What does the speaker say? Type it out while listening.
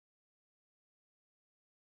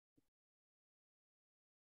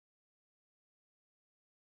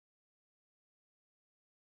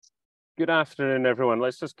Good afternoon, everyone.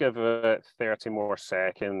 Let's just give it 30 more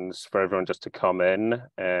seconds for everyone just to come in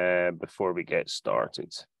before we get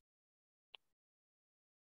started.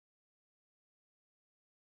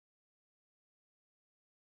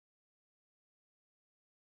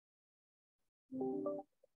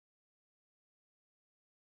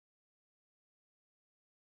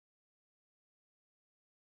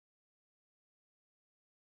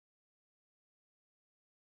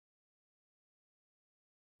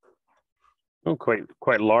 Oh,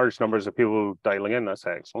 quite large numbers of people dialing in. That's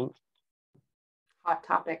excellent. Hot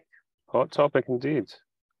topic. Hot topic indeed.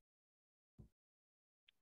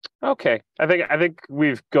 Okay, I think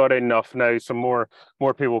we've got enough now. Some more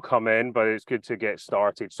people come in, but it's good to get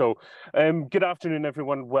started. So, good afternoon,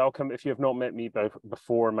 everyone. Welcome. If you have not met me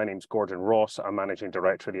before, my name's Gordon Ross. I'm Managing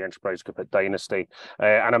Director of the Enterprise Group at Dynasty,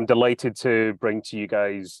 and I'm delighted to bring to you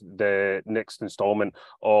guys the next installment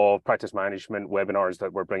of practice management webinars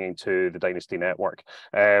that we're bringing to the Dynasty Network.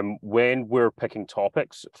 When we're picking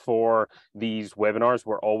topics for these webinars,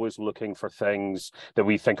 we're always looking for things that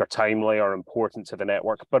we think are timely or important to the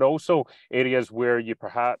network, but also areas where you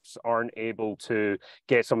perhaps aren't able to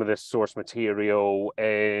get some of this source material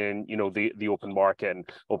in, the open market and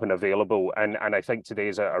open available. And I think today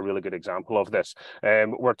is a really good example of this.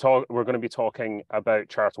 We're going to be talking about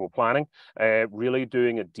charitable planning, really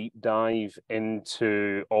doing a deep dive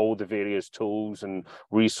into all the various tools and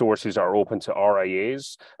resources that are open to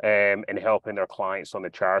RIAs in helping their clients on the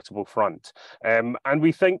charitable front. And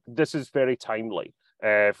we think this is very timely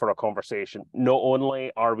for a conversation. Not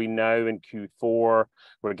only are we now in Q4,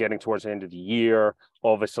 we're getting towards the end of the year.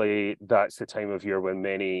 Obviously, that's the time of year when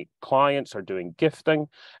many clients are doing gifting.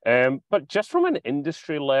 But just from an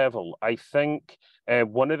industry level, I think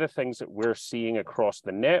one of the things that we're seeing across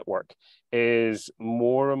the network is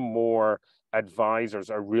more and more advisors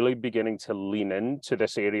are really beginning to lean into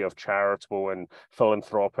this area of charitable and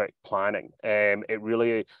philanthropic planning. It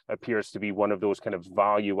really appears to be one of those kind of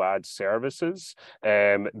value add services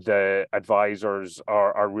the advisors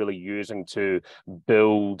are really using to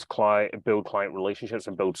build client relationships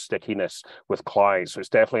and build stickiness with clients. So it's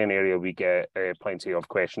definitely an area we get plenty of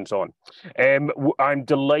questions on. I'm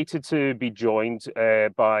delighted to be joined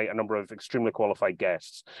by a number of extremely qualified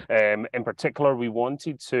guests. In particular, we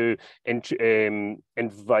wanted to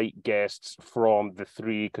invite guests from the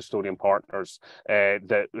three custodian partners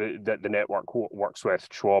that the network works with: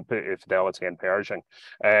 Schwab, Fidelity, and Pershing.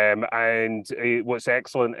 And what's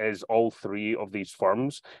excellent is all three of these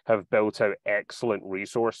firms have built out excellent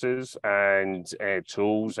resources and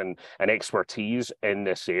tools and expertise in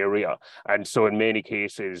this area. And so in many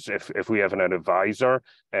cases, if we have an advisor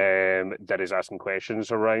that is asking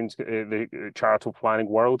questions around the charitable planning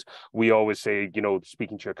world, we always say,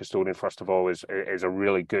 speaking to your custodian, first of all, is a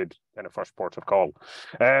really good kind of first port of call.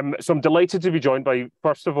 So I'm delighted to be joined by,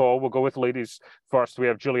 first of all, we'll go with ladies first. We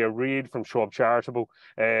have Julia Reid from Schwab Charitable.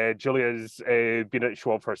 Julia's been at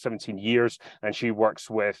Schwab for 17 years, and she works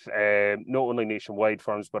with not only nationwide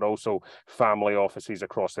firms, but also family offices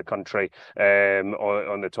across the country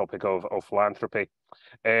on the topic of philanthropy.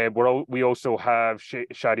 We also have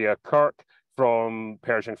Shadia Kirk from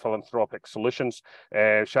Pershing Philanthropic Solutions.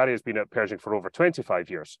 Shadia has been at Pershing for over 25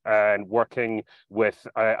 years and working with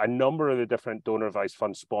a number of the different donor advised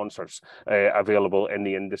fund sponsors available in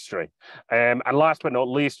the industry. And last but not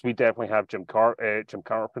least, we definitely have Jim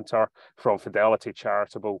Carpenter from Fidelity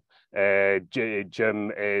Charitable.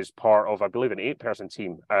 Jim is part of, I believe, an 8-person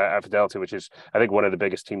team at Fidelity, which is, I think, one of the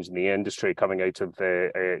biggest teams in the industry coming out of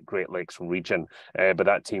the Great Lakes region. But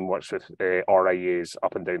that team works with RIAs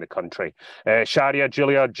up and down the country. Shadia,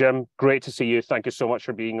 Julia, Jim, great to see you. Thank you so much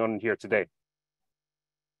for being on here today.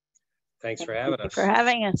 Thanks for having us. Thank you for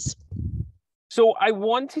having us. So I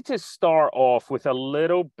wanted to start off with a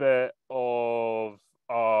little bit of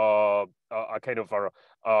a kind of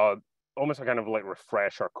almost a kind of like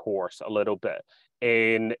refresher course a little bit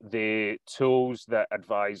in the tools that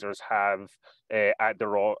advisors have at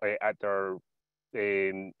their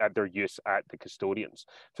use at the custodians.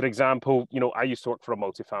 For example, I used to work for a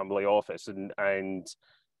multifamily office and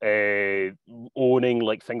owning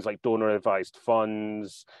things like donor advised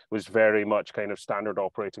funds was very much kind of standard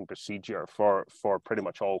operating procedure for pretty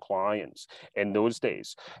much all clients in those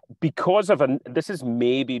days. This is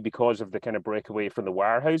maybe because of the kind of breakaway from the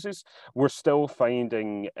wirehouses, we're still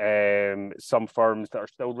finding some firms that are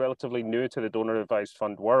still relatively new to the donor advised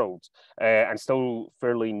fund world and still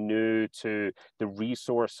fairly new to the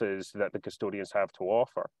resources that the custodians have to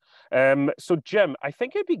offer. So Jim, I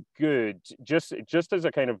think it'd be good just as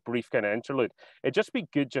a kind kind of brief kind of interlude, it'd just be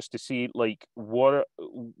good just to see like what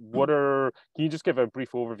are can you just give a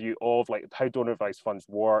brief overview of like how donor advised funds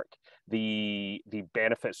work, the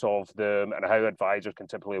benefits of them, and how advisors can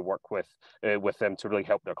typically work with them to really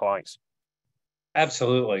help their clients?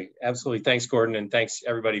 Absolutely. Absolutely. Thanks, Gordon. And thanks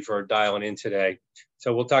everybody for dialing in today.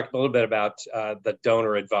 So we'll talk a little bit about the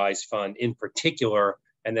donor advised fund in particular,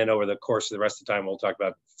 and then over the course of the rest of the time, we'll talk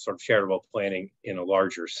about sort of charitable planning in a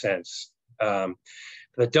larger sense.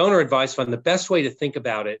 The donor advised fund, the best way to think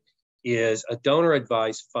about it is a donor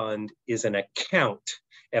advised fund is an account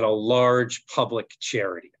at a large public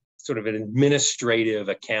charity, sort of an administrative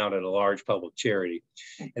account at a large public charity.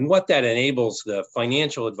 And what that enables the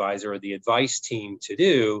financial advisor or the advice team to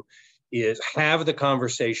do is have the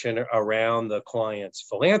conversation around the client's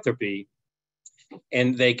philanthropy,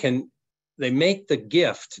 and they make the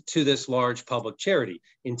gift to this large public charity.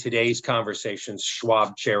 In today's conversations,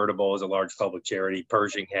 Schwab Charitable is a large public charity.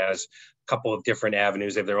 Pershing has a couple of different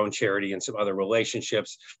avenues. They have their own charity and some other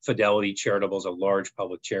relationships. Fidelity Charitable is a large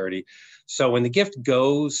public charity. So when the gift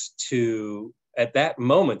goes to, at that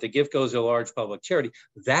moment, the gift goes to a large public charity,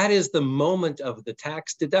 that is the moment of the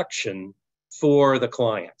tax deduction for the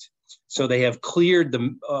client. So they have cleared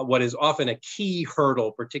what is often a key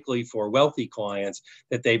hurdle, particularly for wealthy clients,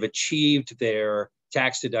 that they've achieved their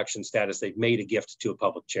tax deduction status. They've made a gift to a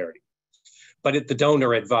public charity. But at the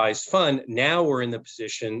donor advised fund, now we're in the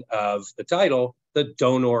position of the title, the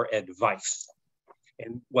donor advice.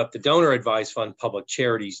 And what the donor advised fund public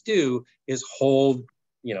charities do is hold,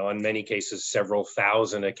 in many cases, several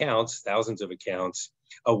thousand accounts, thousands of accounts,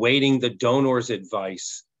 awaiting the donor's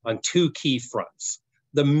advice on two key fronts.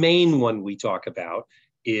 The main one we talk about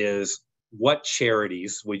is what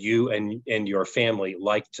charities would you and your family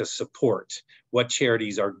like to support? What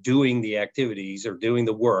charities are doing the activities or doing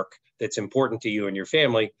the work that's important to you and your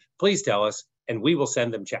family? Please tell us, and we will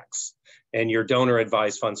send them checks. And your donor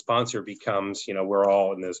advised fund sponsor becomes, we're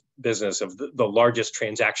all in this business of the largest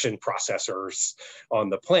transaction processors on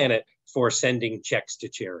the planet for sending checks to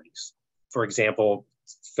charities. For example,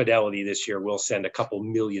 Fidelity this year will send a couple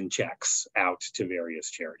million checks out to various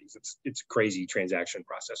charities. It's a crazy transaction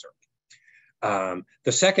processor.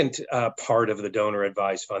 The second part of the donor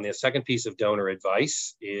advised fund, the second piece of donor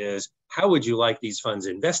advice is how would you like these funds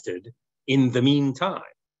invested in the meantime?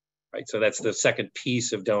 Right, so that's the second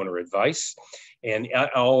piece of donor advice. And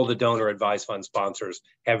all the donor advised fund sponsors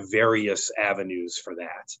have various avenues for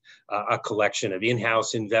that. A collection of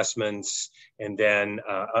in-house investments, and then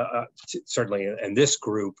certainly in this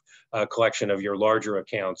group, a collection of your larger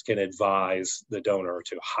accounts can advise the donor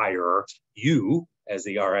to hire you as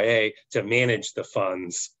the RIA to manage the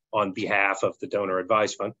funds on behalf of the donor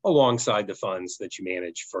advised fund alongside the funds that you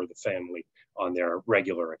manage for the family on their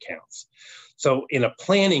regular accounts. So in a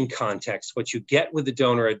planning context, what you get with the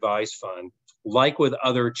donor advised fund, like with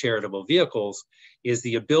other charitable vehicles, is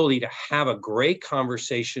the ability to have a great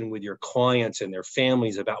conversation with your clients and their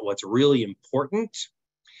families about what's really important,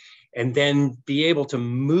 and then be able to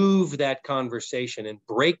move that conversation and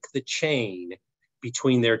break the chain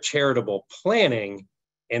between their charitable planning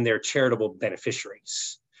and their charitable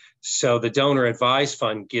beneficiaries. So the donor advised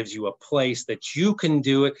fund gives you a place that you can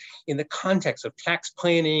do it in the context of tax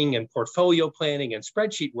planning and portfolio planning and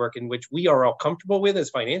spreadsheet work, in which we are all comfortable with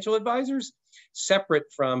as financial advisors, separate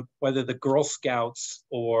from whether the Girl Scouts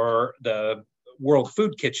or the World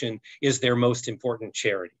Food Kitchen is their most important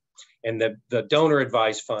charity. And the donor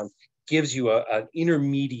advised fund gives you an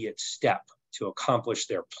intermediate step to accomplish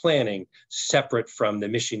their planning, separate from the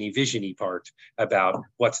mission-y, vision-y part about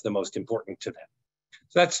what's the most important to them.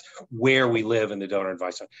 So that's where we live in the donor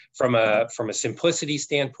advised fund. From a simplicity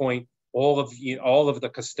standpoint, all of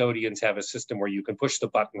the custodians have a system where you can push the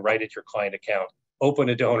button right at your client account, open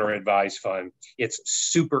a donor advised fund. It's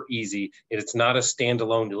super easy. It's not a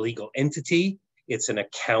standalone legal entity. It's an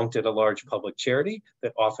account at a large public charity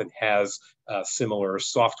that often has a similar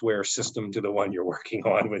software system to the one you're working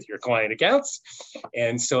on with your client accounts.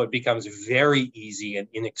 And so it becomes very easy and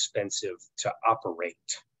inexpensive to operate,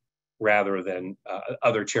 rather than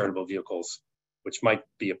other charitable vehicles, which might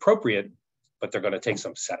be appropriate, but they're going to take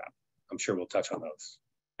some setup. I'm sure we'll touch on those.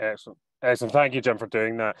 Excellent. Excellent. Thank you, Jim, for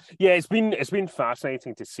doing that. Yeah, it's been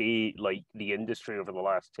fascinating to see like the industry over the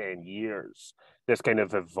last 10 years, this kind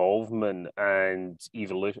of involvement and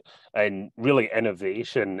evolution and really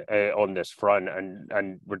innovation on this front.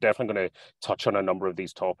 And we're definitely going to touch on a number of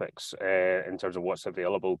these topics in terms of what's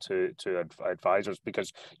available to advisors,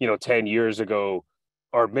 because 10 years ago,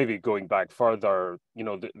 or maybe going back further,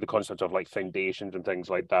 the concept of like foundations and things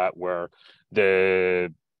like that, where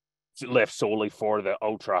the left solely for the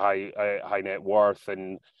ultra high net worth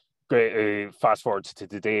and great. Fast forward to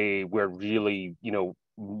today, where really, you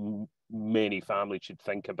know, many families should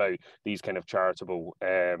think about these kind of charitable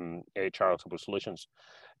solutions.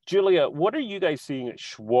 Julia, what are you guys seeing at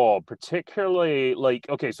Schwab, particularly like,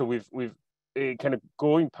 okay, so we've kind of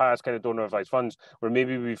going past kind of donor advised funds, where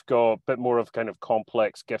maybe we've got a bit more of kind of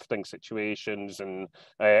complex gifting situations, and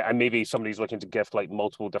maybe somebody's looking to gift like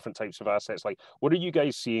multiple different types of assets. Like, what are you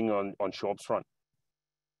guys seeing on Schwab's front?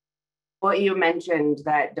 Well, you mentioned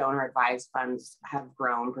that donor advised funds have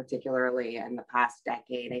grown, particularly in the past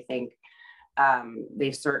decade. I think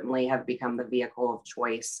they certainly have become the vehicle of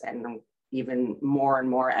choice, and even more and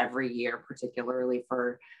more every year, particularly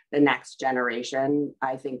for the next generation.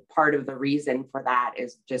 I think part of the reason for that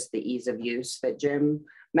is just the ease of use that Jim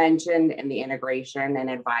mentioned, and the integration, and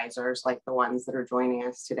advisors like the ones that are joining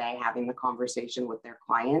us today having the conversation with their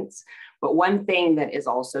clients. But one thing that is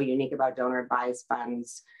also unique about donor advised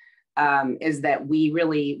funds is that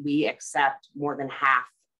we accept more than half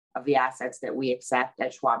of the assets that we accept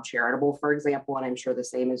at Schwab Charitable, for example, and I'm sure the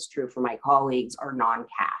same is true for my colleagues, are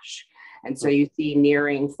non-cash. And so you see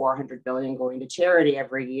nearing 400 billion going to charity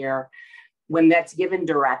every year. When that's given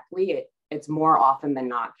directly, it's more often than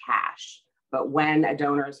not cash. But when a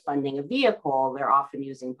donor is funding a vehicle, they're often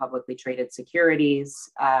using publicly traded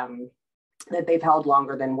securities that they've held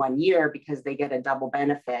longer than 1 year, because they get a double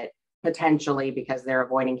benefit, potentially because they're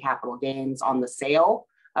avoiding capital gains on the sale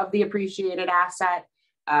of the appreciated asset,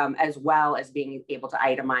 as well as being able to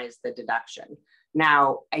itemize the deduction.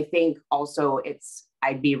 Now, I think also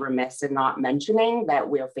I'd be remiss in not mentioning that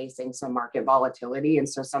we're facing some market volatility. And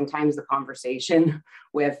so sometimes the conversation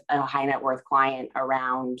with a high net worth client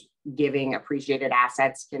around giving appreciated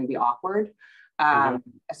assets can be awkward,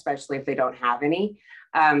 especially if they don't have any.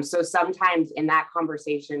 So sometimes in that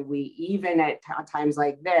conversation, we even at times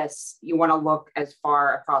like this, you want to look as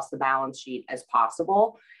far across the balance sheet as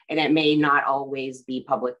possible. And it may not always be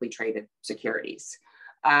publicly traded securities.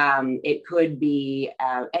 It could be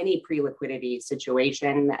any pre-liquidity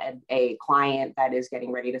situation, a client that is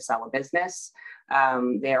getting ready to sell a business.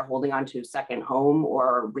 They're holding on to second home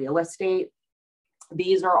or real estate.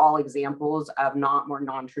 These are all examples of more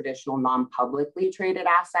non-traditional, non-publicly traded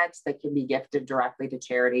assets that can be gifted directly to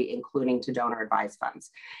charity, including to donor advised funds.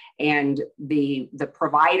 And the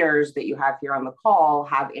providers that you have here on the call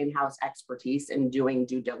have in-house expertise in doing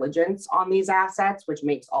due diligence on these assets, which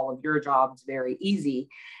makes all of your jobs very easy.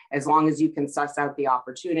 As long as you can suss out the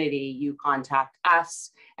opportunity, you contact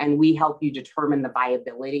us and we help you determine the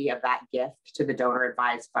viability of that gift to the donor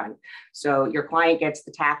advised fund. So your client gets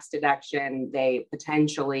the tax deduction. They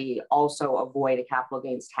potentially also avoid a capital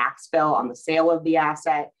gains tax bill on the sale of the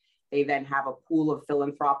asset. They then have a pool of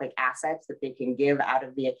philanthropic assets that they can give out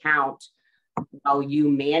of the account while you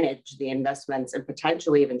manage the investments and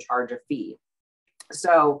potentially even charge a fee.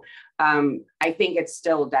 So I think it's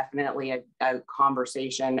still definitely a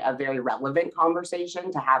conversation, a very relevant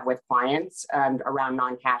conversation to have with clients and around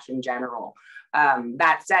non-cash in general.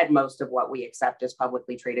 That said, most of what we accept is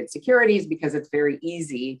publicly traded securities because it's very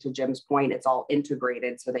easy. To Jim's point, it's all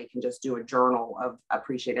integrated, so they can just do a journal of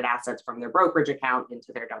appreciated assets from their brokerage account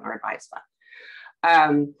into their donor advised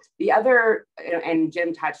fund. The other, and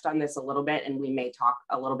Jim touched on this a little bit, and we may talk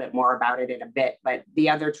a little bit more about it in a bit, but the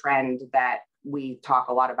other trend that we talk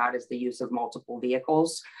a lot about is the use of multiple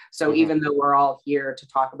vehicles. So even though we're all here to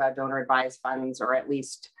talk about donor advised funds, or at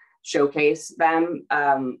least showcase them,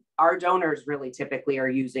 our donors really typically are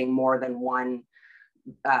using more than one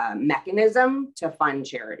mechanism to fund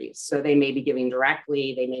charities. So they may be giving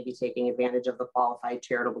directly, they may be taking advantage of the qualified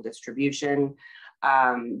charitable distribution.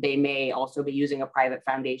 They may also be using a private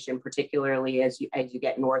foundation, particularly as you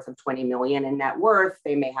get north of 20 million in net worth.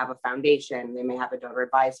 They may have a foundation, they may have a donor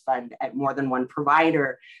advised fund at more than one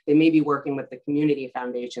provider. They may be working with the community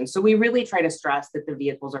foundation. So we really try to stress that the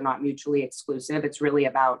vehicles are not mutually exclusive. It's really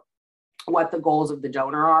about what the goals of the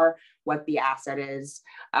donor are, what the asset is,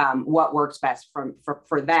 what works best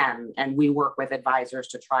for them. And we work with advisors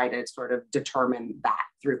to try to sort of determine that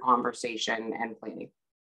through conversation and planning.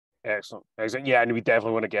 Excellent. Excellent. Yeah, and we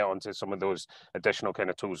definitely want to get onto some of those additional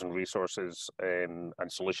kind of tools and resources and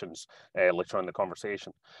solutions later on in the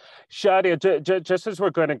conversation. Shadia, just as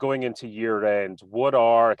we're going into year end, what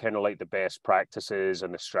are kind of like the best practices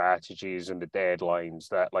and the strategies and the deadlines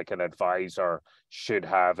that like an advisor should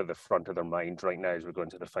have at the front of their mind right now as we go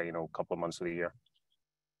into the final couple of months of the year?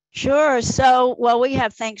 Sure. So, well, we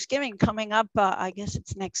have Thanksgiving coming up. I guess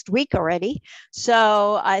it's next week already.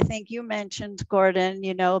 So I think you mentioned, Gordon,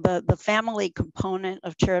 you know, the family component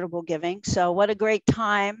of charitable giving. So what a great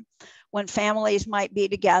time when families might be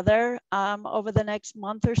together over the next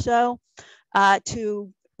month or so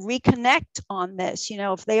to reconnect on this. You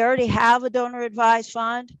know, if they already have a donor advised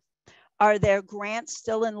fund, are their grants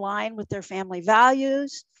still in line with their family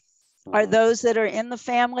values? Are those that are in the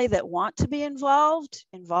family that want to be involved,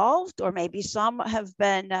 or maybe some have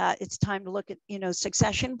been, it's time to look at, you know,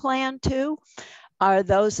 succession plan too. Are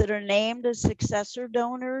those that are named as successor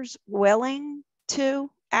donors willing to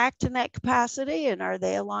act in that capacity? And are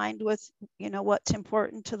they aligned with, you know, what's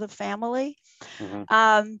important to the family?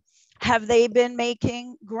 Have they been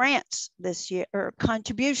making grants this year or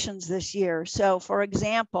contributions this year? So for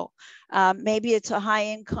example, maybe it's a high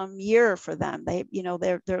income year for them. They, you know,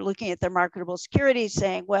 they're looking at their marketable securities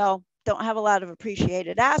saying, well, don't have a lot of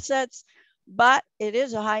appreciated assets, but it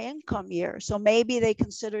is a high income year. So maybe they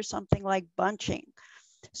consider something like bunching.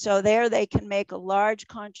 So there they can make a large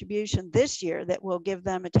contribution this year that will give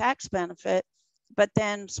them a tax benefit, but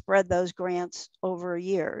then spread those grants over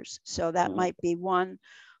years. So that might be one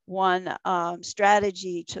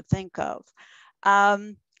strategy to think of.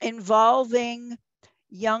 Involving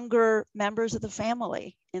younger members of the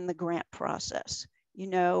family in the grant process. You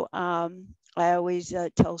know, I always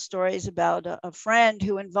tell stories about a friend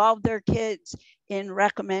who involved their kids in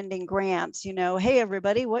recommending grants. You know, hey,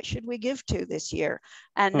 everybody, what should we give to this year?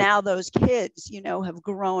 And now those kids, you know, have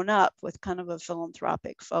grown up with kind of a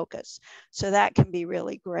philanthropic focus. So that can be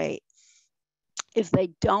really great. If they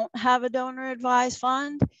don't have a donor advised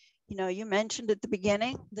fund, you know, you mentioned at the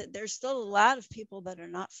beginning that there's still a lot of people that are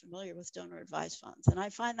not familiar with donor advised funds. And I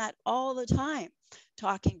find that all the time,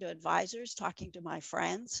 talking to advisors, talking to my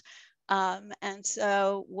friends. And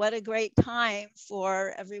so what a great time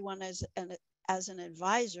for everyone as an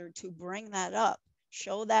advisor to bring that up,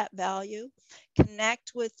 show that value,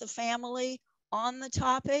 connect with the family on the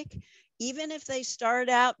topic. Even if they start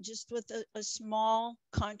out just with a small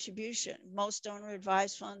contribution. Most donor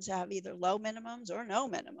advised funds have either low minimums or no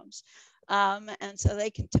minimums. And so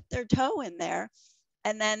they can tip their toe in there.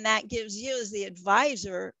 And then that gives you as the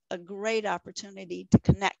advisor a great opportunity to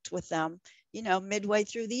connect with them, you know, midway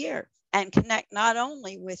through the year, and connect not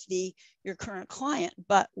only with your current client,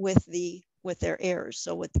 but with their heirs.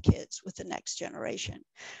 So with the kids, with the next generation.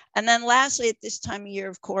 And then lastly, at this time of year,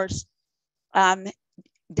 of course,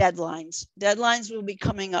 deadlines will be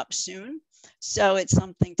coming up soon. So it's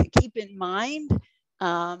something to keep in mind.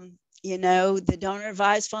 You know, the donor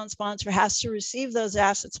advised fund sponsor has to receive those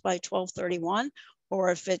assets by 12/31,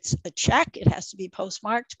 or if it's a check, it has to be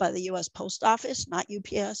postmarked by the US Post Office, not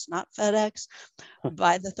UPS, not FedEx,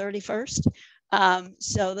 by the 31st.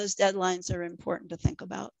 So those deadlines are important to think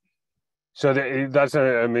about. So that's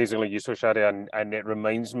amazingly useful, Shadi, and it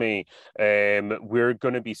reminds me, we're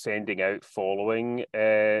going to be sending out following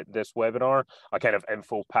this webinar a kind of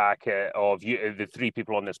info packet of you. The three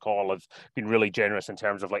people on this call have been really generous in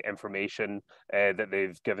terms of like information that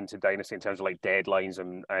they've given to Dynasty in terms of like deadlines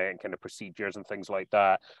and kind of procedures and things like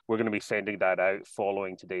that. We're going to be sending that out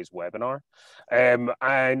following today's webinar. And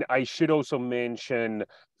I should also mention,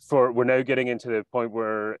 we're now getting into the point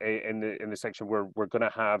where in the section where we're going to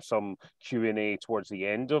have some Q&A towards the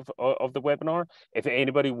end of the webinar. If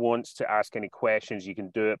anybody wants to ask any questions, you can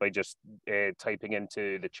do it by just typing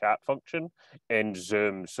into the chat function in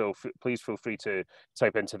Zoom. So please feel free to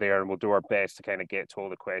type into there, and we'll do our best to kind of get to all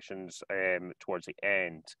the questions towards the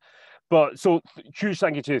end. But so huge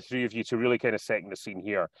thank you to the three of you to really kind of setting the scene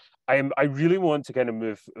here. I really want to kind of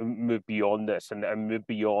move beyond this and move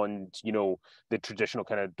beyond, you know, the traditional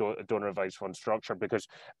kind of donor advised fund structure, because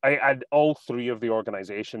at all three of the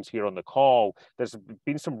organizations here on the call, there's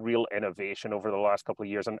been some real innovation over the last couple of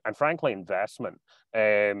years, and frankly investment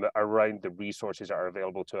around the resources that are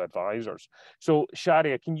available to advisors. So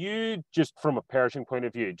Shadia, can you just from a Pershing point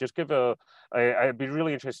of view, just give I'd be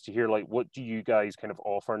really interested to hear, like, what do you guys kind of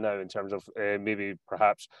offer now in terms of maybe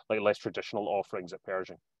perhaps like less traditional offerings at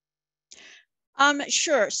Pershing?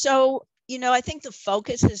 Sure. So, you know, I think the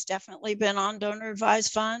focus has definitely been on donor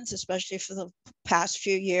advised funds, especially for the past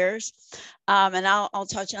few years. And I'll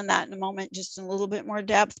touch on that in a moment, just in a little bit more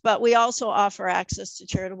depth. But we also offer access to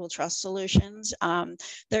charitable trust solutions.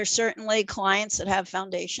 There's certainly clients that have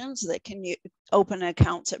foundations that can open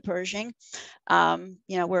accounts at Pershing. You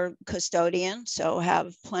know, we're custodian, so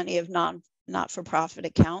have plenty of not-for-profit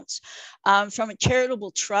accounts. From a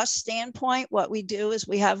charitable trust standpoint, what we do is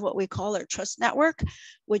we have what we call our trust network,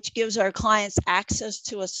 which gives our clients access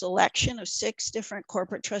to a selection of 6 different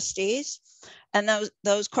corporate trustees. And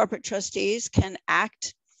those corporate trustees can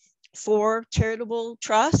act for charitable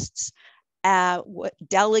trusts,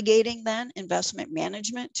 delegating then investment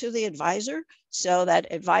management to the advisor, so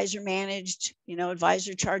that advisor managed, you know,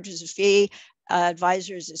 advisor charges a fee.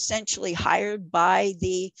 Advisor is essentially hired by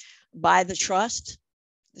the trust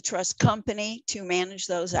the trust company to manage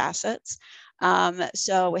those assets.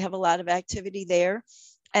 So we have a lot of activity there.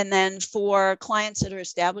 And then for clients that are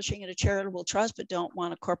establishing a charitable trust but don't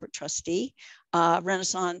want a corporate trustee,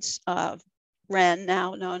 Renaissance REN,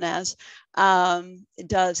 now known as,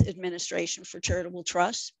 does administration for charitable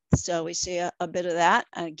trusts. So we see a bit of that.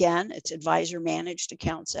 Again, it's advisor managed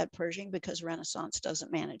accounts at Pershing because Renaissance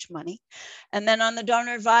doesn't manage money. And then on the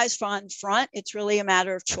donor advised fund front, it's really a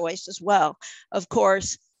matter of choice as well. Of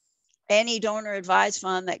course, any donor advised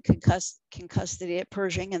fund that can custody at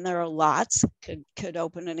Pershing, and there are lots, could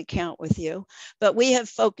open an account with you. But we have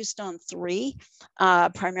focused on 3,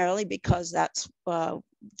 primarily because that's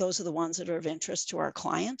those are the ones that are of interest to our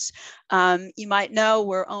clients. You might know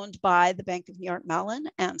we're owned by the Bank of New York Mellon,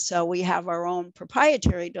 and so we have our own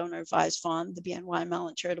proprietary donor advised fund, the BNY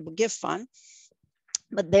Mellon Charitable Gift Fund.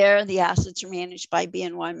 But there, the assets are managed by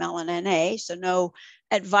BNY Mellon NA, so no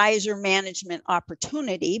advisor management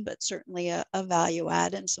opportunity, but certainly a value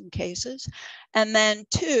add in some cases. And then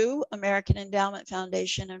 2, American Endowment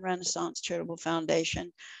Foundation and Renaissance Charitable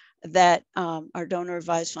Foundation, that are donor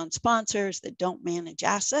advised fund sponsors that don't manage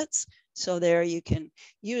assets. So there you can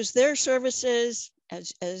use their services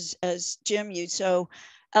as Jim, you so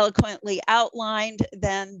eloquently outlined.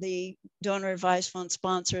 Then the donor advised fund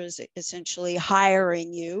sponsor is essentially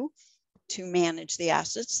hiring you to manage the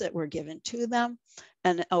assets that were given to them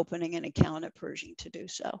and opening an account at Pershing to do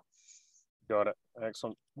so. Got it.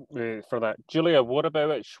 Excellent for that. Julia, what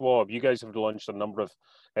about at Schwab? You guys have launched a number of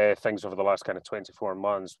things over the last kind of 24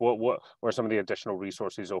 months. What were some of the additional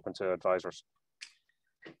resources open to advisors?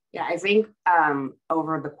 Yeah, I think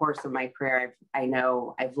over the course of my career, I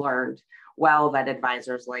know I've learned well that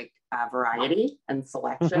advisors like variety and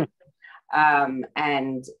selection.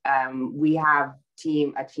 We have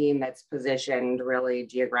a team that's positioned really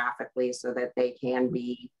geographically so that they can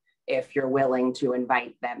be, if you're willing to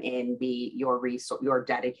invite them in, be your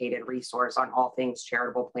dedicated resource on all things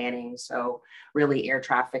charitable planning. So really air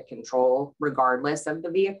traffic control, regardless of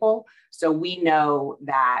the vehicle. So we know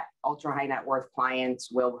that ultra high net worth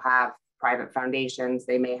clients will have private foundations.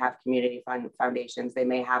 They may have community fund foundations. They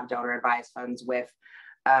may have donor advised funds with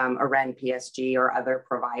a REN PSG or other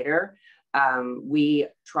provider. We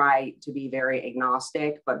try to be very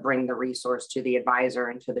agnostic, but bring the resource to the advisor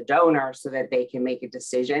and to the donor so that they can make a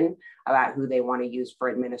decision about who they want to use for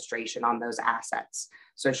administration on those assets.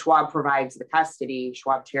 So Schwab provides the custody.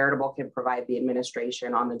 Schwab Charitable can provide the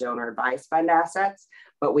administration on the donor advised fund assets,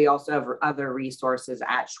 but we also have other resources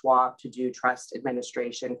at Schwab to do trust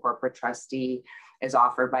administration. Corporate trustee is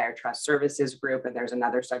offered by our trust services group, and there's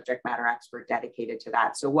another subject matter expert dedicated to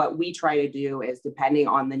that. So what we try to do is, depending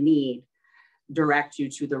on the need, direct you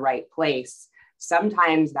to the right place.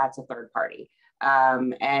 Sometimes that's a third party.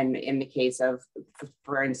 And in the case of,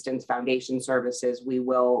 for instance, foundation services, we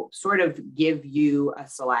will sort of give you a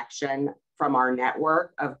selection from our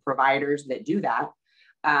network of providers that do that,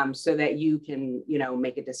 so that you can,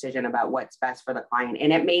 make a decision about what's best for the client.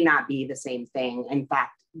 And it may not be the same thing. In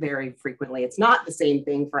fact, very frequently, it's not the same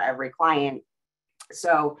thing for every client.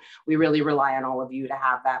 So we really rely on all of you to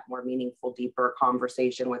have that more meaningful, deeper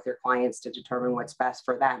conversation with your clients to determine what's best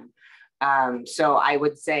for them. So I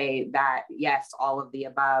would say that, yes, all of the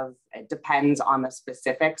above. It depends on the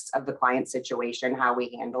specifics of the client situation, how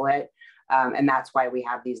we handle it. And that's why we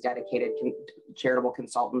have these dedicated charitable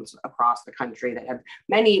consultants across the country that have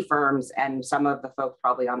many firms, and some of the folks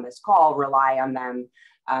probably on this call rely on them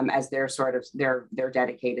as their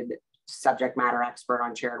dedicated subject matter expert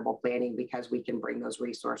on charitable planning, because we can bring those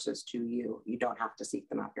resources to you. You don't have to seek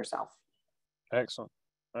them out yourself. Excellent.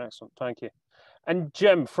 Excellent. Thank you. And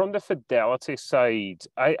Jim, from the Fidelity side,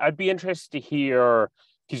 I'd be interested to hear,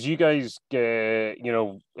 because you guys get,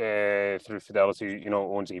 through Fidelity,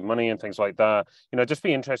 owns e-money and things like that. Just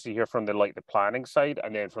be interested to hear from the planning side,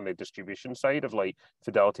 and then from the distribution side of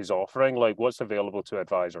Fidelity's offering, what's available to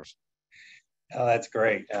advisors. Oh, that's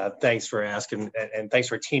great. Thanks for asking, and thanks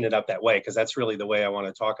for teeing it up that way, because that's really the way I want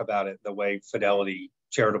to talk about it, the way Fidelity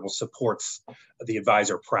Charitable supports the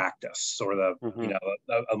advisor practice, or a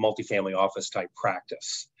multifamily office type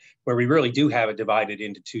practice, where we really do have it divided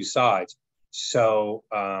into 2 sides. So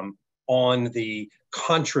on the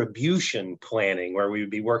contribution planning, where we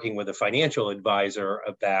would be working with a financial advisor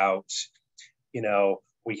about,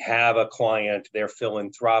 we have a client, they're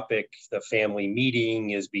philanthropic, the family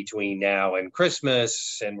meeting is between now and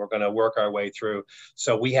Christmas, and we're going to work our way through.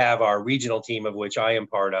 So we have our regional team, of which I am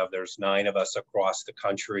part of. There's 9 of us across the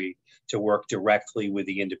country to work directly with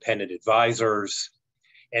the independent advisors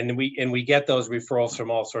And we get those referrals from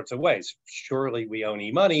all sorts of ways. Surely we own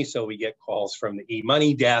eMoney, so we get calls from the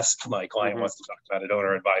eMoney desk. My client wants to talk about a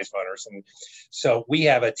donor advised fund or something. So we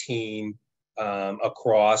have a team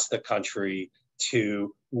across the country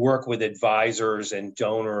to work with advisors and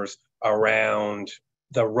donors around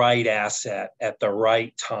the right asset at the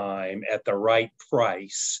right time at the right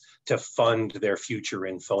price to fund their future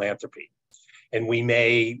in philanthropy. And we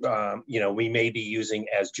may, we may be using,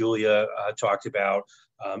 as Julia talked about,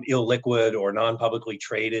 illiquid or non-publicly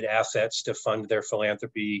traded assets to fund their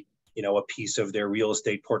philanthropy, a piece of their real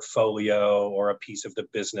estate portfolio or a piece of the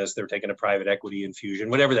business. They're taking a private equity infusion,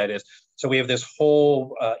 whatever that is. So we have this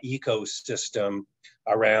whole ecosystem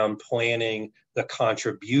around planning the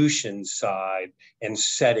contribution side and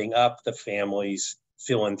setting up the family's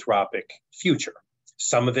philanthropic future.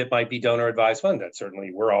 Some of it might be donor advised fund. That's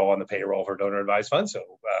certainly, we're all on the payroll for donor advised fund. So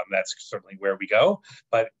that's certainly where we go.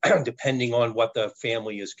 But depending on what the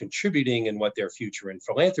family is contributing and what their future in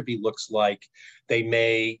philanthropy looks like, they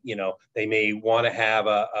may want to have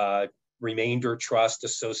a remainder trust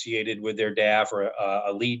associated with their DAF or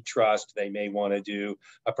a lead trust. They may want to do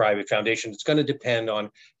a private foundation. It's going to depend on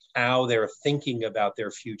how they're thinking about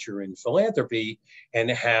their future in philanthropy and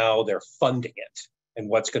how they're funding it, and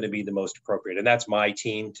what's going to be the most appropriate. And that's my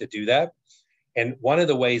team to do that. And one of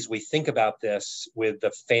the ways we think about this with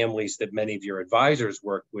the families that many of your advisors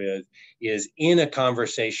work with is in a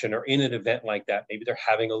conversation or in an event like that, maybe they're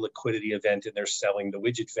having a liquidity event and they're selling the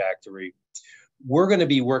widget factory. We're going to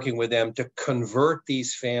be working with them to convert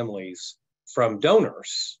these families from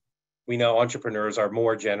donors. We know entrepreneurs are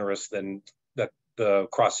more generous than the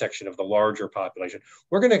cross-section of the larger population.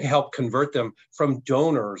 We're going to help convert them from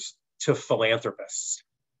donors to philanthropists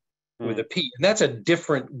with a P. And that's a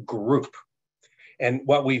different group. And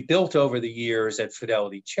what we've built over the years at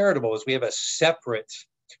Fidelity Charitable is we have a separate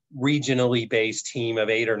regionally based team of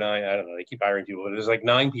 8 or 9, I don't know, they keep hiring people, but there's like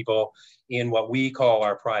 9 people in what we call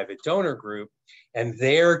our private donor group. And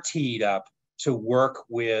they're teed up to work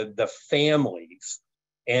with the families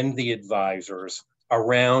and the advisors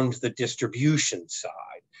around the distribution side,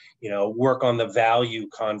 work on the value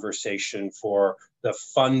conversation for the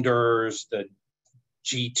funders, the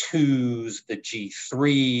G2s, the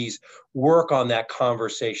G3s, work on that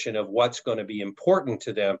conversation of what's going to be important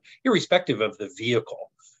to them, irrespective of the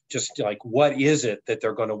vehicle. Just like, what is it that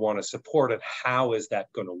they're going to want to support and how is that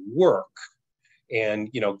going to work?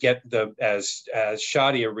 And, get as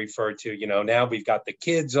Shadia referred to, now we've got the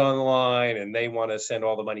kids online and they want to send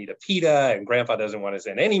all the money to PETA and grandpa doesn't want to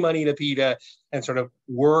send any money to PETA, and sort of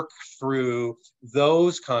work through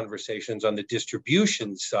those conversations on the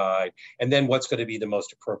distribution side. And then what's going to be the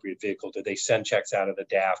most appropriate vehicle? Do they send checks out of the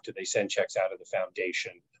DAF? Do they send checks out of the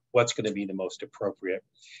foundation? What's going to be the most appropriate?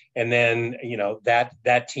 And then,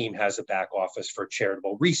 that team has a back office for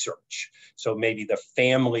charitable research. So maybe the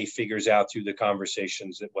family figures out through the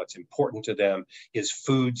conversations that what's important to them is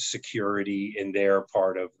food security in their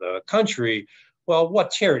part of the country. Well,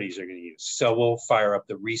 what charities are going to use? So we'll fire up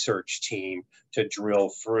the research team to drill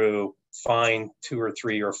through, find 2 or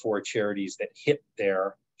 3 or 4 charities that hit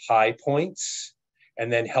their high points,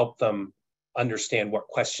 and then help them understand what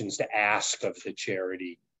questions to ask of the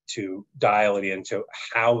charity to dial it into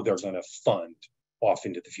how they're going to fund off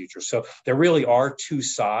into the future. So there really are 2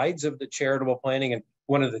 sides of the charitable planning. And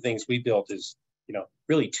one of the things we built is,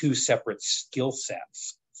 really 2 separate skill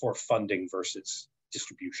sets for funding versus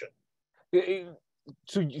distribution.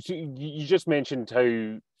 So you just mentioned how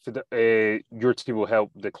your team will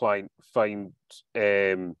help the client find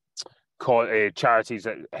charities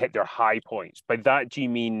that hit their high points. By that, do you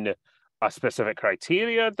mean a specific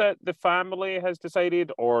criteria that the family has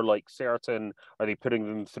decided, or are they putting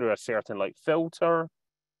them through a certain filter?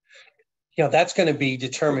 That's going to be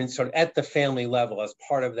determined sort of at the family level as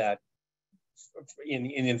part of that,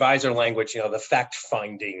 in advisor language, the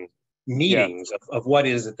fact-finding meetings of what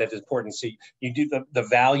is it that is important. So you do the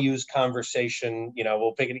values conversation,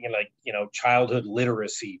 we'll pick it in childhood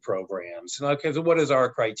literacy programs. And okay, so what is our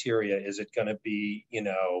criteria? Is it going to be,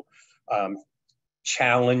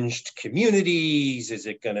 challenged communities? Is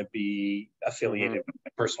it going to be affiliated with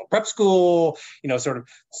a personal prep school? Sort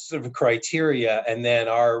of criteria. And then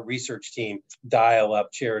our research team dial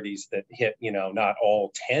up charities that hit, not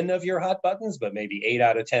all 10 of your hot buttons, but maybe 8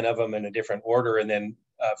 out of 10 of them in a different order, and then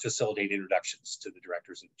facilitate introductions to the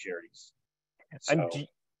directors of the charities. So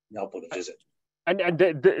help with a visit. And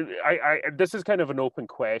this is kind of an open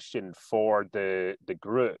question for the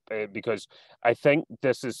group, because I think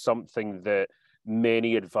this is something that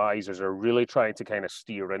many advisors are really trying to kind of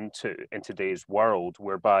steer into in today's world,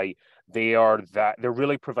 whereby they're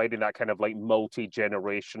really providing that kind of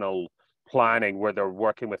multi-generational planning where they're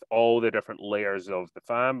working with all the different layers of the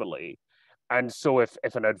family. And so if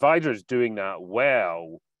an advisor is doing that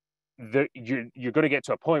well, you're going to get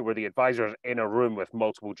to a point where the advisor is in a room with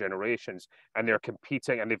multiple generations and they're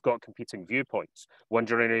competing and they've got competing viewpoints. One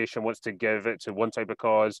generation wants to give it to one type of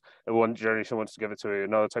cause, and one generation wants to give it to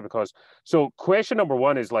another type of cause. So question number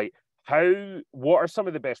one is like, what are some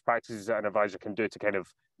of the best practices that an advisor can do to kind of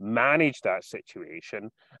manage that situation?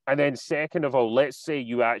 And then second of all, let's say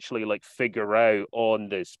you actually like figure out on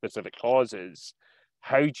the specific causes,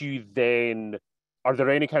 how do you then, are there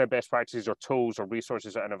any kind of best practices or tools or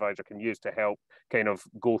resources that an advisor can use to help kind of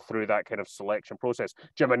go through that kind of selection process?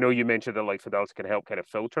 Jim, I know you mentioned that like Fidelity can help kind of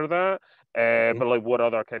filter that, but like what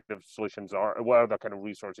other kind of solutions what other kind of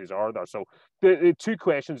resources are there? So the two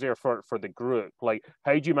questions there for the group, like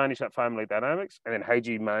how do you manage that family dynamics? And then how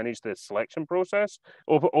do you manage the selection process?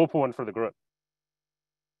 Open one for the group.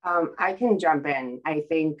 I can jump in. I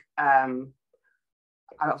think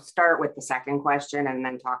I'll start with the second question and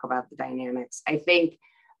then talk about the dynamics. I think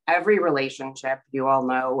every relationship, you all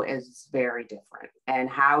know, is very different, and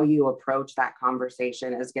how you approach that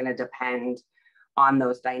conversation is going to depend on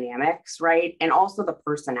those dynamics, right? And also the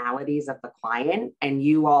personalities of the client. And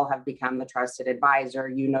you all have become the trusted advisor.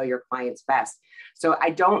 You know your clients best. So I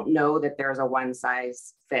don't know that there's a one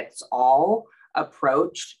size fits all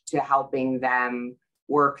approach to helping them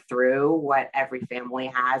work through what every family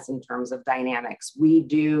has in terms of dynamics.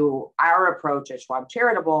 Our approach at Schwab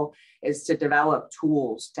Charitable is to develop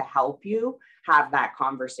tools to help you have that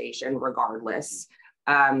conversation regardless.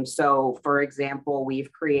 So for example,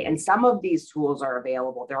 we've created, and some of these tools are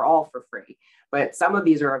available, they're all for free, but some of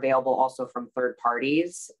these are available also from third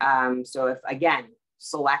parties. So if, again,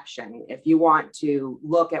 selection, if you want to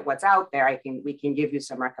look at what's out there, we can give you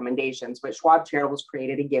some recommendations, but Schwab Charitable has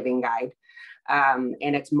created a giving guide. And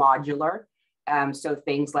it's modular. So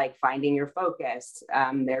things like finding your focus,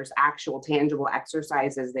 there's actual tangible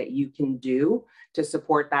exercises that you can do to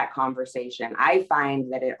support that conversation. I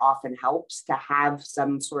find that it often helps to have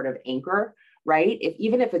some sort of anchor, right?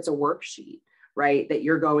 Even if it's a worksheet, right, that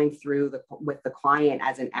you're going through with the client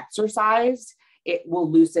as an exercise, it will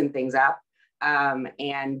loosen things up. And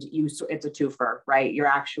it's a twofer, right? You're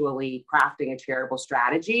actually crafting a charitable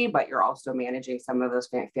strategy, but you're also managing some of those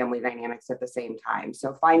family dynamics at the same time.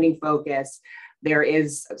 So finding focus, there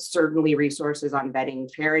is certainly resources on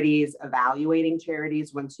vetting charities, evaluating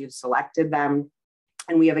charities once you've selected them.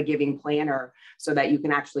 And we have a giving planner so that you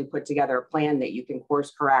can actually put together a plan that you can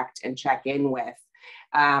course correct and check in with.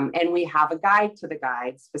 And we have a guide to the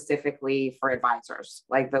guide specifically for advisors,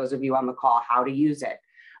 like those of you on the call, how to use it.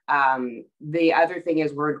 The other thing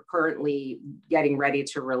is we're currently getting ready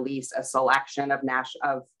to release a selection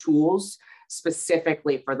of tools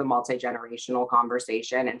specifically for the multi-generational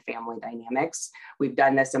conversation and family dynamics. We've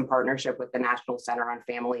done this in partnership with the National Center on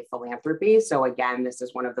Family Philanthropy. So again, this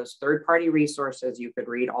is one of those third-party resources you could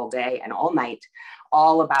read all day and all night,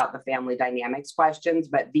 all about the family dynamics questions.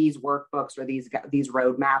 But these workbooks or these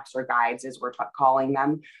roadmaps or guides, as we're calling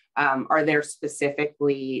them, are there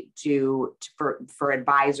specifically for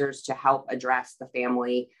advisors to help address the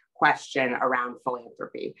family question around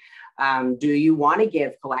philanthropy. Do you want to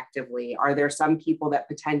give collectively? Are there some people that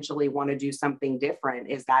potentially want to do something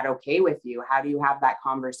different? Is that okay with you? How do you have that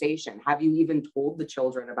conversation? Have you even told the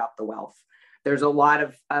children about the wealth? There's a lot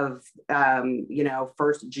of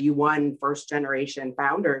first generation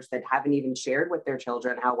founders that haven't even shared with their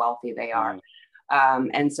children how wealthy they are.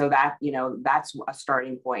 And so that's a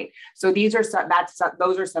starting point. So those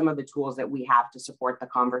are some of the tools that we have to support the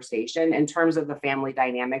conversation. In terms of the family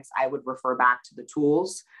dynamics, I would refer back to the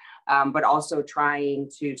tools, but also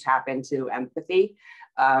trying to tap into empathy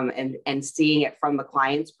and seeing it from the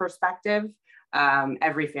client's perspective.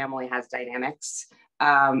 Every family has dynamics.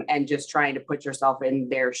 And just trying to put yourself in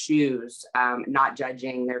their shoes, not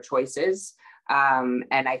judging their choices. And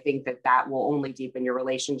I think that will only deepen your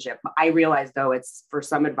relationship. I realize, though, it's for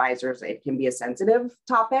some advisors, it can be a sensitive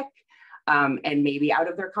topic and maybe out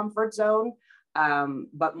of their comfort zone.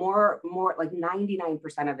 But more like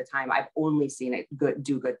 99% of the time, I've only seen it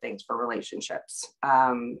do good things for relationships.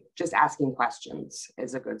 Just asking questions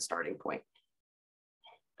is a good starting point.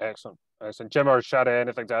 Excellent. Jim or Shada,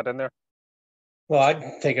 anything to add in there? Well,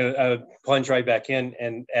 I'd take a plunge right back in,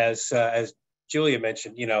 and as Julia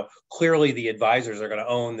mentioned, clearly the advisors are going to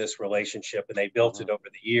own this relationship, and they built it over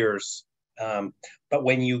the years. But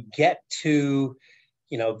when you get to,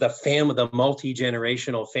 the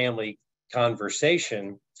multi-generational family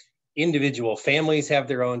conversation, individual families have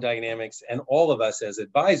their own dynamics, and all of us as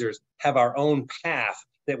advisors have our own path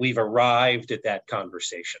that we've arrived at that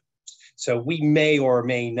conversation. So we may or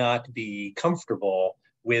may not be comfortable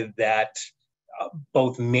with that,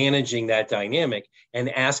 both managing that dynamic and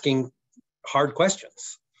asking hard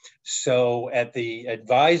questions. So at the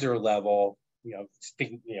advisor level,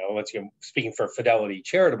 speaking for Fidelity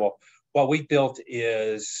Charitable, what we built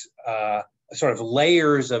is sort of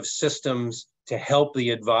layers of systems to help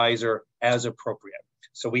the advisor as appropriate.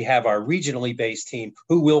 So we have our regionally based team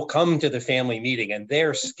who will come to the family meeting, and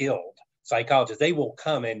they're skilled psychologists. They will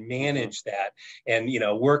come and manage that and,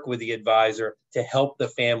 work with the advisor to help the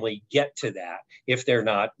family get to that if they're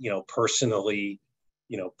not, personally,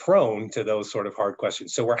 prone to those sort of hard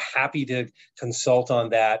questions. So we're happy to consult on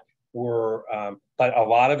that. But a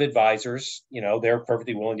lot of advisors, they're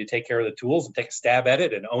perfectly willing to take care of the tools and take a stab at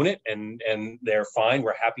it and own it, and they're fine.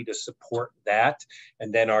 We're happy to support that.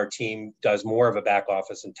 And then our team does more of a back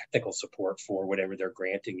office and technical support for whatever their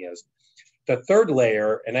granting is. The third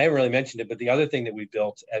layer, and I haven't really mentioned it, but the other thing that we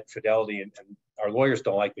built at Fidelity, and our lawyers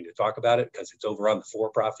don't like me to talk about it because it's over on the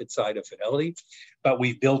for-profit side of Fidelity, but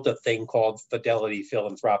we built a thing called Fidelity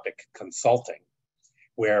Philanthropic Consulting,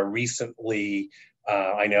 where recently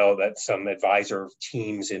I know that some advisor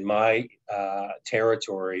teams in my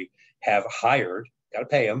territory have hired, got to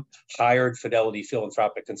pay them, hired Fidelity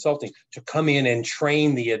Philanthropic Consulting to come in and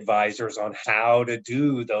train the advisors on how to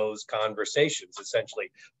do those conversations,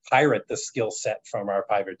 essentially pirate the skill set from our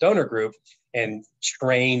private donor group and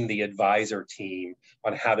train the advisor team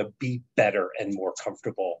on how to be better and more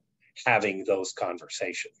comfortable having those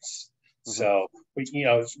conversations. Mm-hmm. So,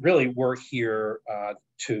 really we're here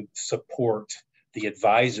to support the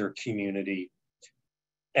advisor community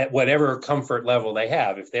at whatever comfort level they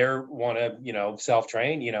have. If they want to,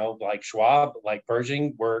 self-train, like Schwab, like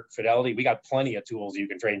Pershing, we're Fidelity, we got plenty of tools you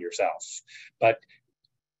can train yourself. But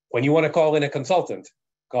when you want to call in a consultant,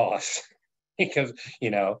 call us because,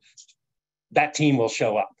 that team will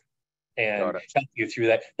show up and help you through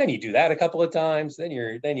that. Then you do that a couple of times. Then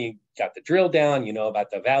you got the drill down,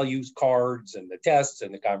 about the values cards and the tests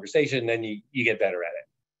and the conversation. Then you get better at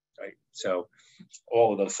it, right? So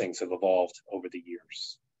all of those things have evolved over the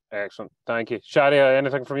years. Excellent. Thank you. Shadia,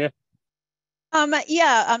 anything from you?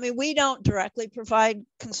 Yeah, we don't directly provide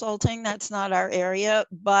consulting. That's not our area,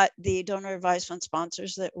 but the donor advised fund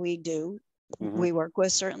sponsors that we work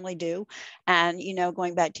with certainly do. And,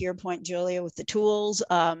 going back to your point, Julia, with the tools,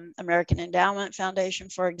 American Endowment Foundation,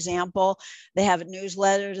 for example, they have a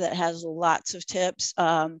newsletter that has lots of tips.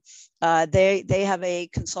 They have a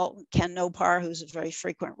consultant, Ken Nopar, who's a very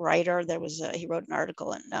frequent writer. He wrote an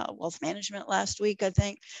article in Wealth Management last week, I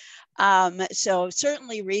think. So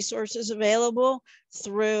certainly resources available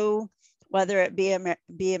through whether it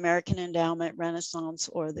be American Endowment, Renaissance,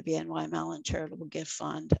 or the BNY Mellon Charitable Gift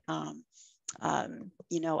Fund. And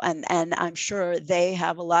I'm sure they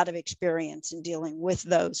have a lot of experience in dealing with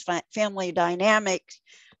those family dynamic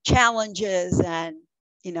challenges, and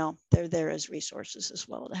they're there as resources as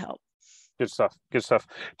well to help. Good stuff. Good stuff.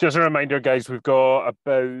 Just a reminder, guys, we've got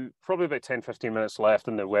probably about 10-15 minutes left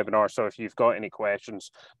in the webinar. So if you've got any questions,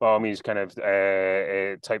 by all means, kind of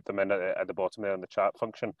type them in at the bottom there in the chat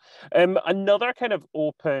function. Another kind of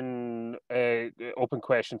open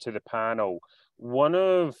question to the panel. One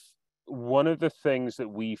of the things that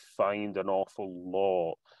we find an awful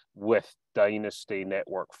lot with Dynasty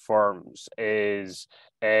network firms is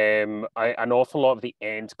an awful lot of the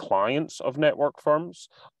end clients of network firms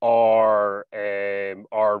are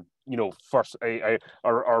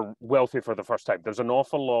wealthy for the first time. There's an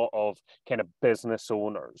awful lot of kind of business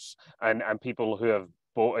owners and people who have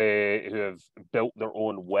built their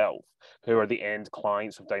own wealth, who are the end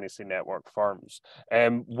clients of Dynasty network firms.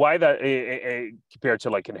 Why that compared to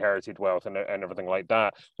like inherited wealth and everything like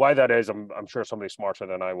that, why that is, I'm sure somebody smarter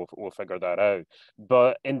than I will figure that out.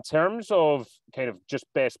 But in terms of kind of just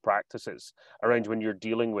best practices around when you're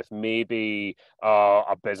dealing with maybe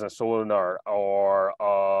a business owner or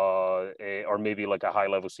maybe like a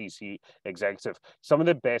high-level CC executive, some of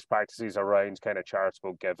the best practices around kind of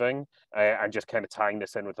charitable giving and just kind of tying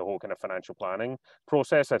this in with the whole kind of financial planning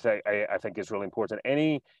process, I think is really important.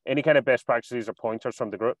 Any kind of best practices or pointers from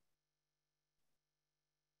the group?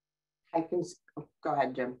 I can go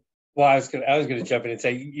ahead, Jim. Well, I was gonna jump in and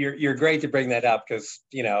say you're great to bring that up because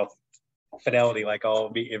Fidelity, like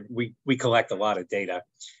we collect a lot of data,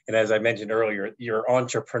 and as I mentioned earlier, your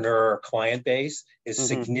entrepreneur client base is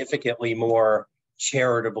significantly more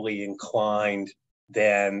charitably inclined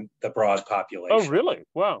than the broad population. Oh, really?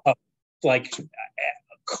 Wow.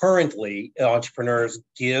 Currently, entrepreneurs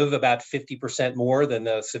give about 50% more than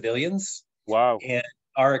the civilians. Wow. And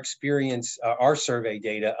our experience, our survey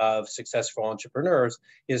data of successful entrepreneurs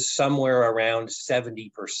is somewhere around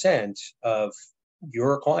 70% of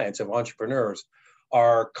your clients, of entrepreneurs,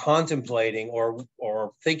 are contemplating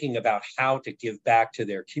or thinking about how to give back to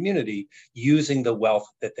their community using the wealth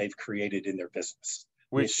that they've created in their business.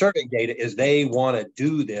 The survey data is they want to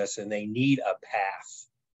do this and they need a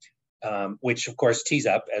path, which of course tees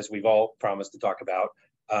up, as we've all promised to talk about,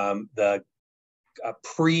 the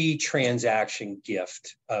pre-transaction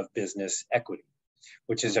gift of business equity,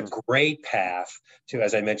 which is a great path to,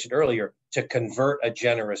 as I mentioned earlier, to convert a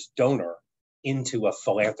generous donor into a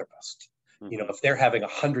philanthropist. You know, if they're having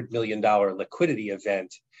 $100 million liquidity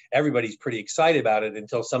event, everybody's pretty excited about it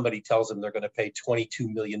until somebody tells them they're going to pay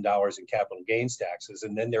 $22 million in capital gains taxes.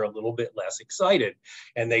 And then they're a little bit less excited.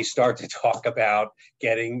 And they start to talk about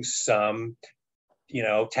getting some, you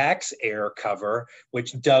know, tax air cover,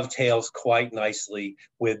 which dovetails quite nicely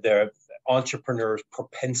with their entrepreneur's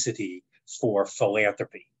propensity for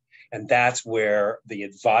philanthropy. And that's where the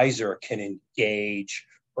advisor can engage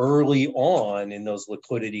early on in those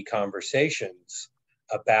liquidity conversations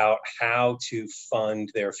about how to fund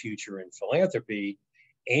their future in philanthropy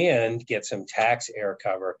and get some tax air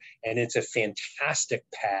cover. And it's a fantastic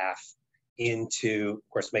path into, of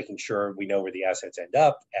course, making sure we know where the assets end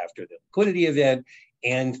up after the liquidity event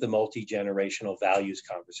and the multi-generational values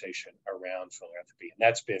conversation around philanthropy. And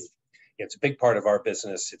that's been, it's a big part of our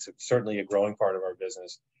business. It's certainly a growing part of our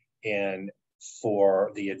business. And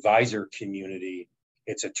for the advisor community,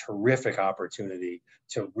 it's a terrific opportunity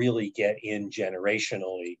to really get in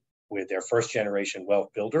generationally with their first generation wealth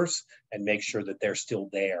builders and make sure that they're still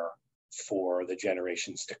there for the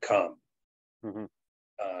generations to come.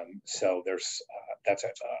 So there's that's a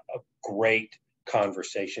great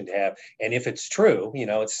conversation to have. And if it's true, you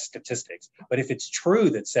know, it's statistics, but if it's true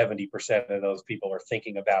that 70% of those people are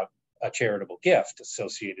thinking about a charitable gift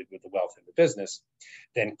associated with the wealth in the business,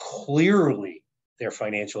 then clearly their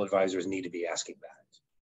financial advisors need to be asking that.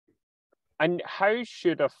 And how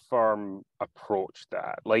should a firm approach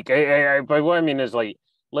that? Like, by what I mean is, like,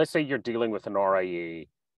 let's say you're dealing with an RIA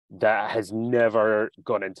that has never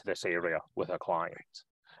gone into this area with a client.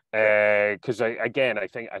 Because I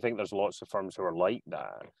think there's lots of firms who are like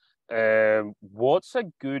that. What's a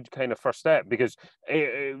good kind of first step? Because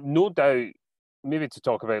no doubt, maybe to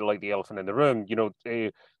talk about like the elephant in the room, you know,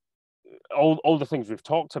 all the things we've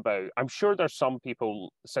talked about, I'm sure there's some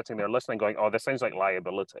people sitting there listening going, oh, this sounds like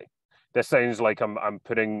liability. This sounds like I'm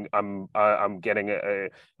getting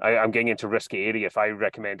into risky area if I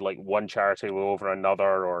recommend like one charity over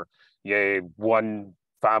another, or one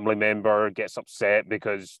family member gets upset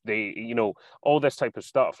because they, you know, all this type of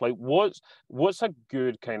stuff. Like what's a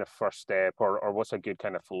good kind of first step, or what's a good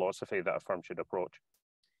kind of philosophy that a firm should approach?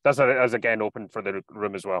 That's as again open for the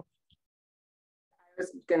room as well. I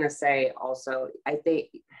was gonna say also, I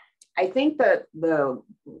think that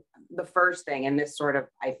the first thing, and this sort of,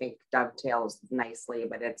 I think, dovetails nicely,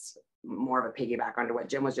 but it's more of a piggyback onto what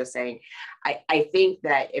Jim was just saying. I think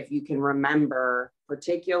that if you can remember,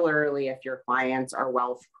 particularly if your clients are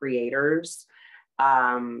wealth creators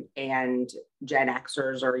and Gen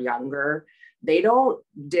Xers or younger, they don't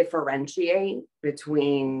differentiate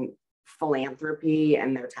between philanthropy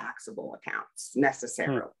and their taxable accounts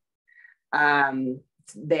necessarily.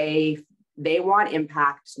 They want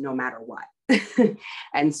impact no matter what.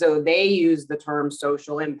 And so they use the term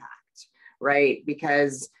social impact, right?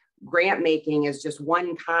 Because grant making is just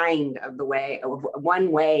one kind of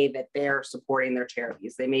one way that they're supporting their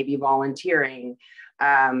charities. They may be volunteering,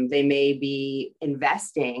 they may be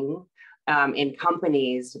investing in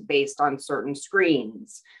companies based on certain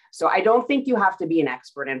screens. So I don't think you have to be an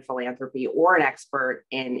expert in philanthropy or an expert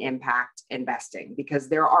in impact investing, because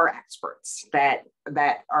there are experts that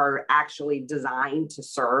are actually designed to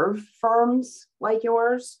serve firms like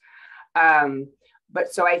yours.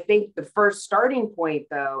 But so I think the first starting point,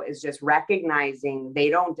 though, is just recognizing they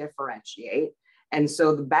don't differentiate. And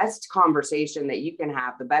so the best conversation that you can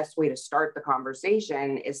have, the best way to start the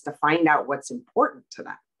conversation is to find out what's important to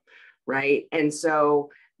them, right? And so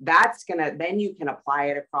then you can apply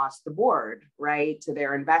it across the board, right? To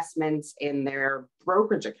their investments in their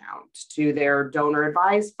brokerage account, to their donor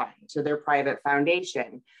advised fund, to their private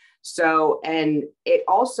foundation. So, and it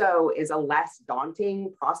also is a less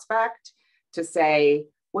daunting prospect to say,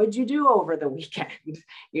 what'd you do over the weekend?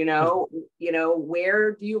 You know,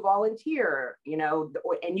 where do you volunteer? You know,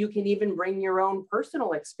 and you can even bring your own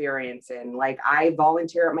personal experience in. Like, I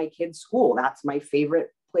volunteer at my kids' school. That's my favorite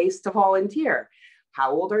place to volunteer.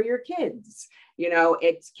 How old are your kids? You know,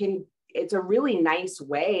 it's a really nice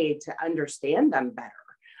way to understand them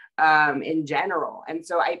better in general. And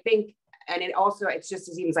so I think, and it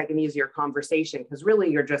just seems like an easier conversation, because really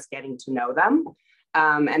you're just getting to know them.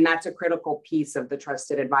 And that's a critical piece of the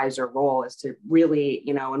trusted advisor role, is to really,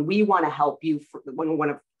 and we want to help you, we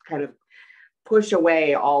want to kind of push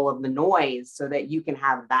away all of the noise so that you can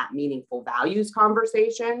have that meaningful values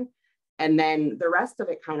conversation. And then the rest of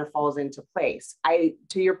it kind of falls into place.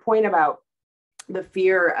 To your point about the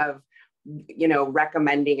fear of,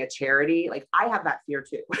 recommending a charity, like I have that fear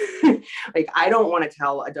too. Like I don't want to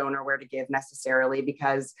tell a donor where to give necessarily,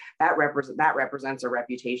 because that represents a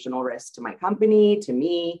reputational risk to my company, to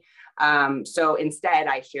me. So instead,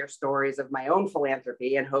 I share stories of my own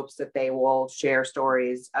philanthropy in hopes that they will share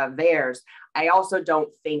stories of theirs. I also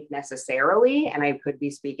don't think necessarily, and I could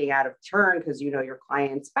be speaking out of turn because you know your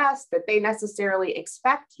clients best, that they necessarily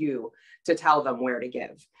expect you to tell them where to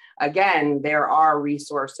give. Again, there are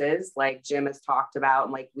resources like Jim has talked about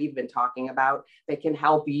and like we've been talking about that can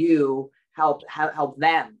help you help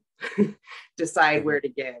them decide where to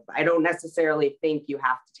give. I don't necessarily think you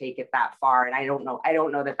have to take it that far. And I don't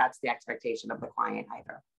know that that's the expectation of the client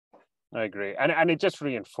either. I agree. And it just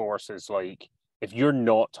reinforces, like, if you're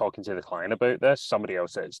not talking to the client about this, somebody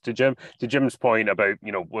else is. To Jim's point about,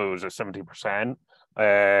 what was it, 70%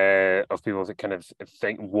 of people that kind of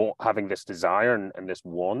think having this desire and this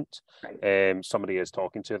want, right. Somebody is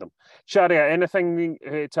talking to them. Shadia, anything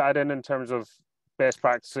to add in terms of best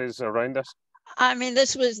practices around this? I mean,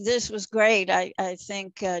 this was great. I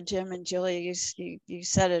think Jim and Julia, you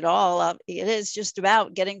said it all. It is just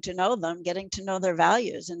about getting to know them, getting to know their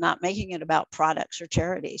values, and not making it about products or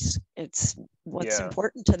charities. It's what's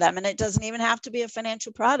important to them, and it doesn't even have to be a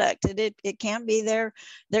financial product. It can be their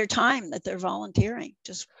time that they're volunteering.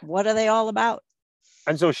 Just what are they all about?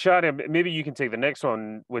 And so, Shadia, maybe you can take the next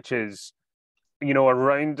one, which is,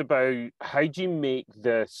 around about how do you make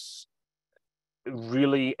this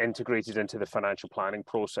really integrated into the financial planning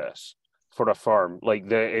process for a firm, like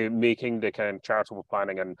making the kind of charitable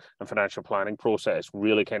planning and financial planning process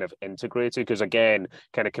really kind of integrated. Because again,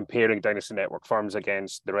 kind of comparing Dynasty Network firms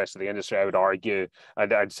against the rest of the industry, I would argue,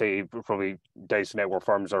 I'd say probably Dynasty Network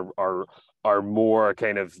firms are more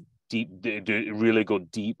kind of deep, really go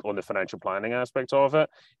deep on the financial planning aspect of it.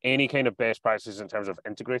 Any kind of best practices in terms of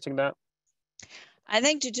integrating that? I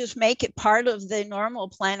think to just make it part of the normal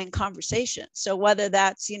planning conversation. So whether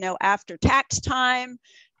that's, after tax time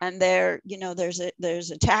and there's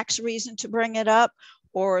a tax reason to bring it up,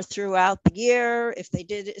 or throughout the year, if they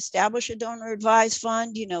did establish a donor advised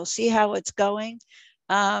fund, see how it's going.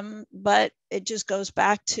 But it just goes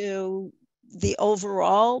back to the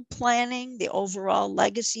overall planning, the overall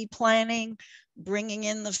legacy planning, bringing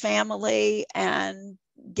in the family and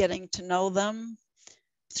getting to know them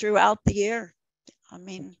throughout the year. I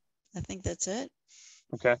mean, I think that's it.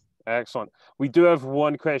 Okay, excellent. We do have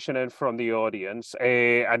one question in from the audience,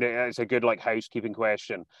 and it's a good housekeeping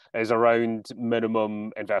question, is around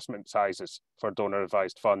minimum investment sizes for donor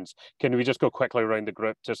advised funds. Can we just go quickly around the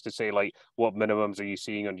group just to say what minimums are you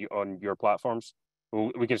seeing on your platforms?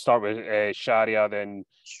 We can start with Shadia, then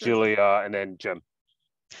sure. Julia, and then Jim.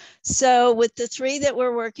 So with the three that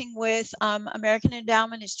we're working with, American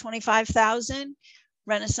Endowment is 25,000,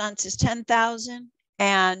 Renaissance is 10,000.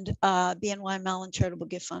 And BNY Mellon Charitable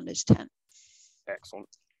Gift Fund is 10. Excellent.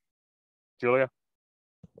 Julia?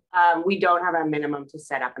 We don't have a minimum to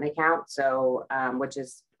set up an account, so which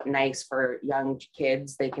is nice for young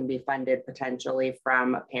kids. They can be funded potentially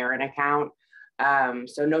from a parent account.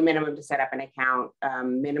 So no minimum to set up an account.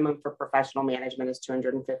 Minimum for professional management is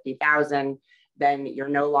 250,000. Then you're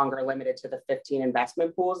no longer limited to the 15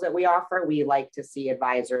 investment pools that we offer. We like to see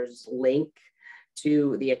advisors link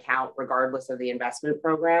to the account regardless of the investment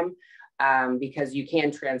program, because you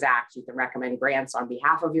can transact, you can recommend grants on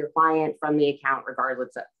behalf of your client from the account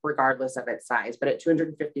regardless of its size. But at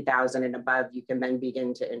 250,000 and above, you can then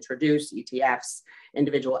begin to introduce ETFs,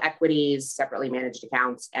 individual equities, separately managed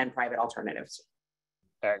accounts, and private alternatives.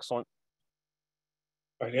 Excellent.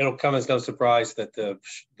 Right. It'll come as no surprise that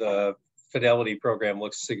the Fidelity program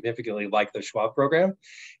looks significantly like the Schwab program.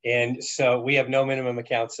 And so we have no minimum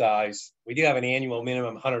account size. We do have an annual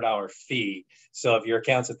minimum $100 fee. So if your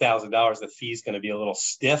account's $1,000, the fee is going to be a little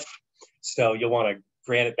stiff. So you'll want to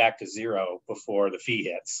grant it back to zero before the fee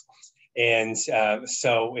hits. And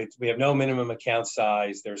we have no minimum account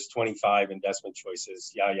size. There's 25 investment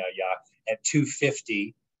choices, At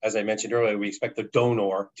 250, as I mentioned earlier, we expect the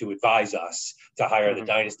donor to advise us to hire the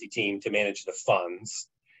Dynasty team to manage the funds.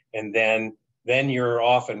 And then you're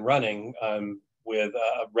off and running with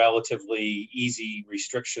relatively easy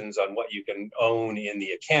restrictions on what you can own in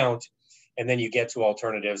the account. And then you get to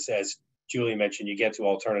alternatives, as Julie mentioned, you get to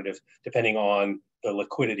alternatives depending on the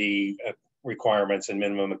liquidity requirements and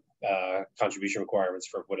minimum contribution requirements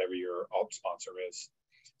for whatever your alt sponsor is.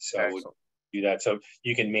 So do that. So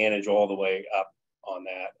you can manage all the way up on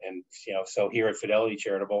that. And, you know, so here at Fidelity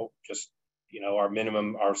Charitable, just, you know,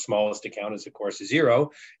 our smallest account is, of course,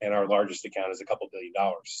 zero, and our largest account is a couple $2 billion.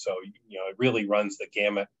 So, you know, it really runs the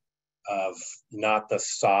gamut of not the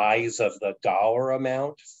size of the dollar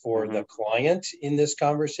amount for the client in this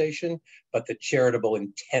conversation, but the charitable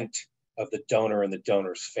intent of the donor and the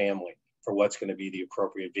donor's family for what's going to be the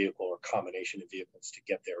appropriate vehicle or combination of vehicles to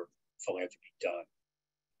get their philanthropy done.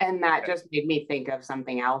 And that just made me think of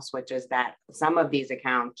something else, which is that some of these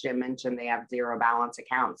accounts, Jim mentioned they have zero balance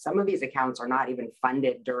accounts. Some of these accounts are not even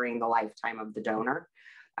funded during the lifetime of the donor.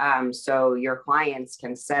 So your clients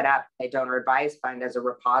can set up a donor advised fund as a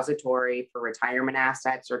repository for retirement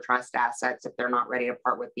assets or trust assets if they're not ready to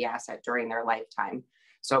part with the asset during their lifetime.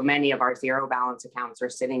 So many of our zero balance accounts are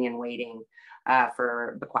sitting and waiting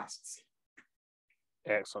for bequests.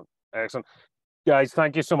 Excellent. Excellent. Guys,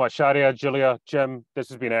 thank you so much. Sharia, Julia, Jim, this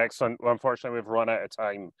has been excellent. Well, unfortunately, we've run out of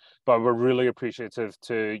time, but we're really appreciative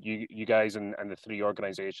to you guys and the three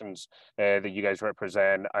organizations that you guys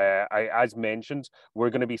represent. As mentioned, we're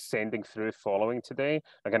going to be sending through following today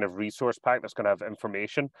a kind of resource pack that's going to have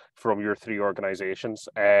information from your three organizations.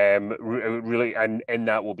 Really, and in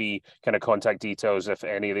that will be kind of contact details if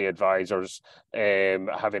any of the advisors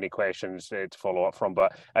have any questions to follow up from.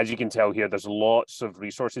 But as you can tell here, there's lots of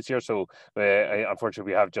resources here. So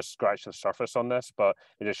unfortunately, we have just scratched the surface on this, but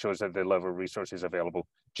it just shows that the level of resources available.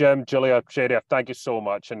 Jim, Julia, Shadia, thank you so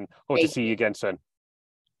much, and hope to see you again soon.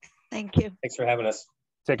 Thank you. Thanks for having us.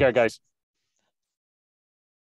 Take care, guys.